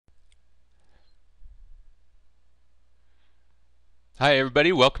Hi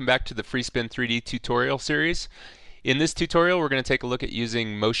everybody, welcome back to the FreeSpin3D tutorial series. In this tutorial we're going to take a look at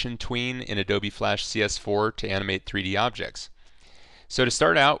using motion tween in Adobe Flash CS4 to animate 3D objects. So to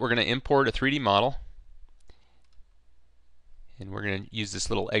start out, we're going to import a 3D model, and we're going to use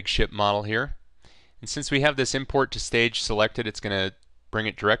this little egg ship model here. And since we have this import to stage selected, it's going to bring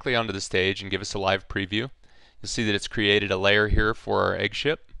it directly onto the stage and give us a live preview. You'll see that it's created a layer here for our egg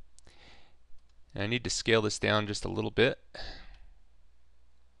ship. And I need to scale this down just a little bit.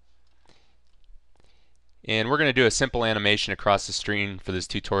 And we're going to do a simple animation across the screen for this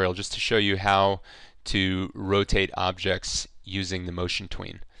tutorial just to show you how to rotate objects using the motion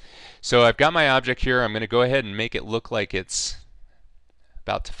tween. So I've got my object here. I'm going to go ahead and make it look like it's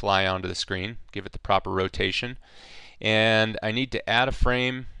about to fly onto the screen, give it the proper rotation. And I need to add a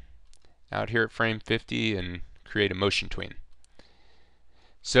frame out here at frame 50 and create a motion tween.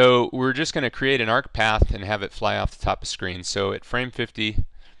 So we're just going to create an arc path and have it fly off the top of the screen. So at frame 50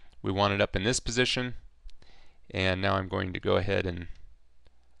 we want it up in this position. And now I'm going to go ahead and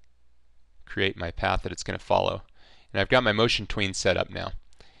create my path that it's going to follow. And I've got my motion tween set up now.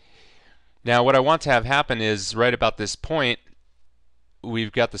 Now what I want to have happen is right about this point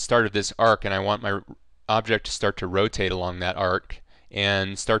we've got the start of this arc, and I want my object to start to rotate along that arc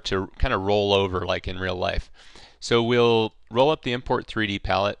and start to kind of roll over like in real life. So we'll roll up the Import 3D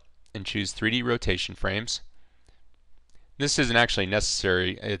palette and choose 3D rotation frames. This isn't actually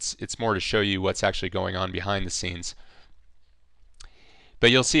necessary, it's more to show you what's actually going on behind the scenes.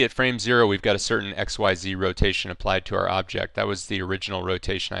 But you'll see at frame 0 we've got a certain XYZ rotation applied to our object. That was the original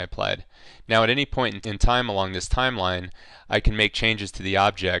rotation I applied. Now at any point in time along this timeline I can make changes to the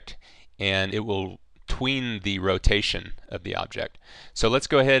object and it will tween the rotation of the object. So let's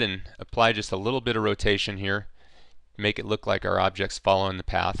go ahead and apply just a little bit of rotation here, make it look like our object's following the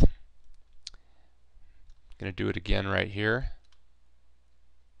path. Going to do it again right here,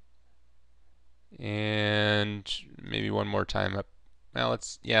 and maybe one more time up. Well,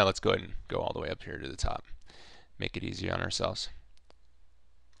 let's go ahead and go all the way up here to the top, make it easy on ourselves.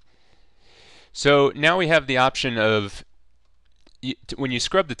 So now we have the option of, when you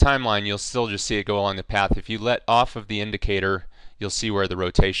scrub the timeline you'll still just see it go along the path. If you let off of the indicator you'll see where the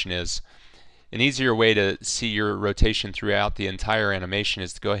rotation is. An easier way to see your rotation throughout the entire animation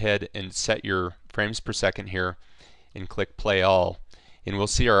is to go ahead and set your frames per second here and click play all, and we'll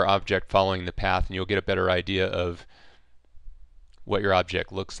see our object following the path, and you'll get a better idea of what your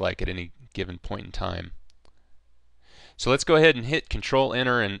object looks like at any given point in time. So let's go ahead and hit Control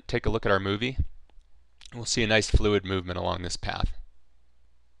Enter and take a look at our movie. We'll see a nice fluid movement along this path.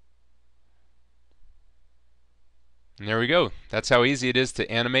 And there we go. That's how easy it is to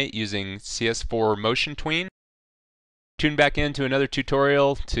animate using CS4 motion tween. Tune back into another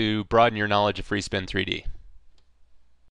tutorial to broaden your knowledge of FreeSpin3D.